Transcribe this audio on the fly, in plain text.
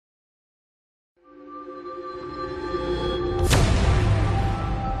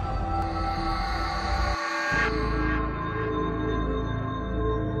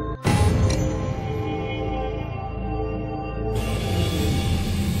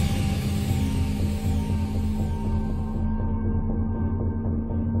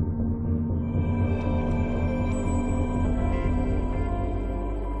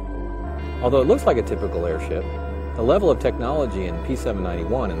Although it looks like a typical airship, the level of technology in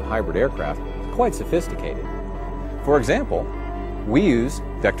P791 and hybrid aircraft is quite sophisticated. For example, we use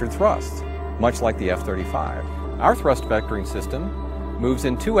vectored thrusts, much like the F-35. Our thrust vectoring system moves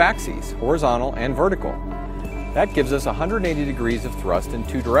in two axes, horizontal and vertical. That gives us 180 degrees of thrust in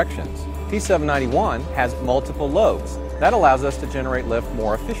two directions. P791 has multiple lobes. That allows us to generate lift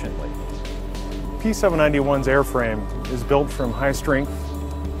more efficiently. P791's airframe is built from high-strength,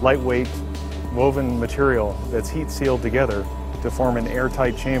 lightweight, woven material that's heat sealed together to form an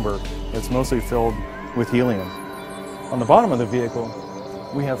airtight chamber that's mostly filled with helium. On the bottom of the vehicle,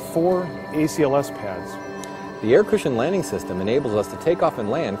 we have 4 ACLS pads. The air cushion landing system enables us to take off and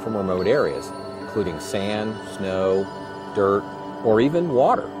land from remote areas, including sand, snow, dirt, or even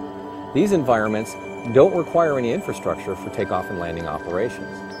water. These environments don't require any infrastructure for takeoff and landing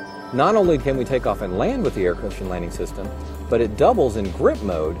operations. Not only can we take off and land with the air cushion landing system, but it doubles in grip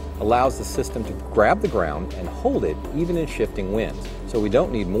mode, allows the system to grab the ground and hold it even in shifting winds. So we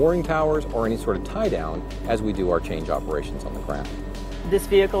don't need mooring towers or any sort of tie down as we do our change operations on the ground. This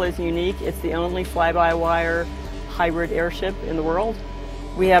vehicle is unique. It's the only fly-by-wire hybrid airship in the world.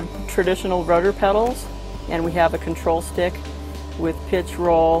 We have traditional rotor pedals, and we have a control stick with pitch,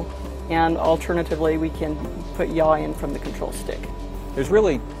 roll, and alternatively we can put yaw in from the control stick. There's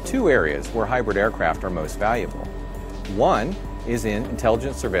really 2 areas where hybrid aircraft are most valuable. One is in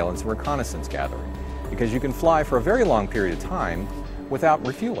intelligence, surveillance, and reconnaissance gathering, because you can fly for a very long period of time without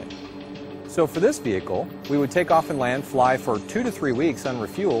refueling. So for this vehicle, we would take off and land, fly for 2 to 3 weeks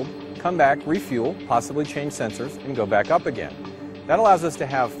unrefueled, come back, refuel, possibly change sensors, and go back up again. That allows us to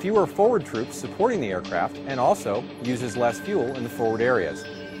have fewer forward troops supporting the aircraft and also uses less fuel in the forward areas.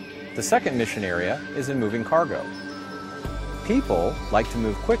 The second mission area is in moving cargo. People like to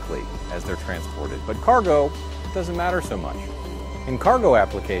move quickly as they're transported, but cargo doesn't matter so much. In cargo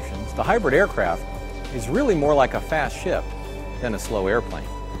applications, the hybrid aircraft is really more like a fast ship than a slow airplane.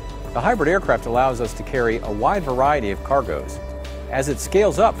 The hybrid aircraft allows us to carry a wide variety of cargoes. As it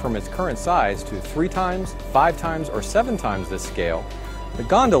scales up from its current size to 3 times, 5 times, or 7 times this scale, the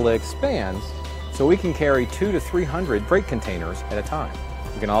gondola expands so we can carry 200 to 300 freight containers at a time.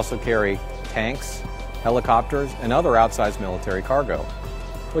 We can also carry tanks, helicopters, and other outsized military cargo.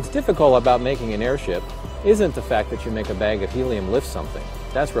 What's difficult about making an airship isn't the fact that you make a bag of helium lift something.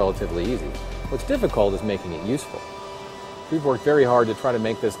 That's relatively easy. What's difficult is making it useful. We've worked very hard to try to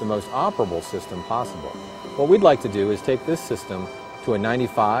make this the most operable system possible. What we'd like to do is take this system to a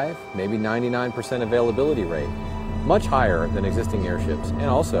 95, maybe 99% availability rate, much higher than existing airships, and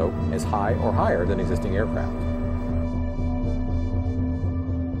also as high or higher than existing aircraft.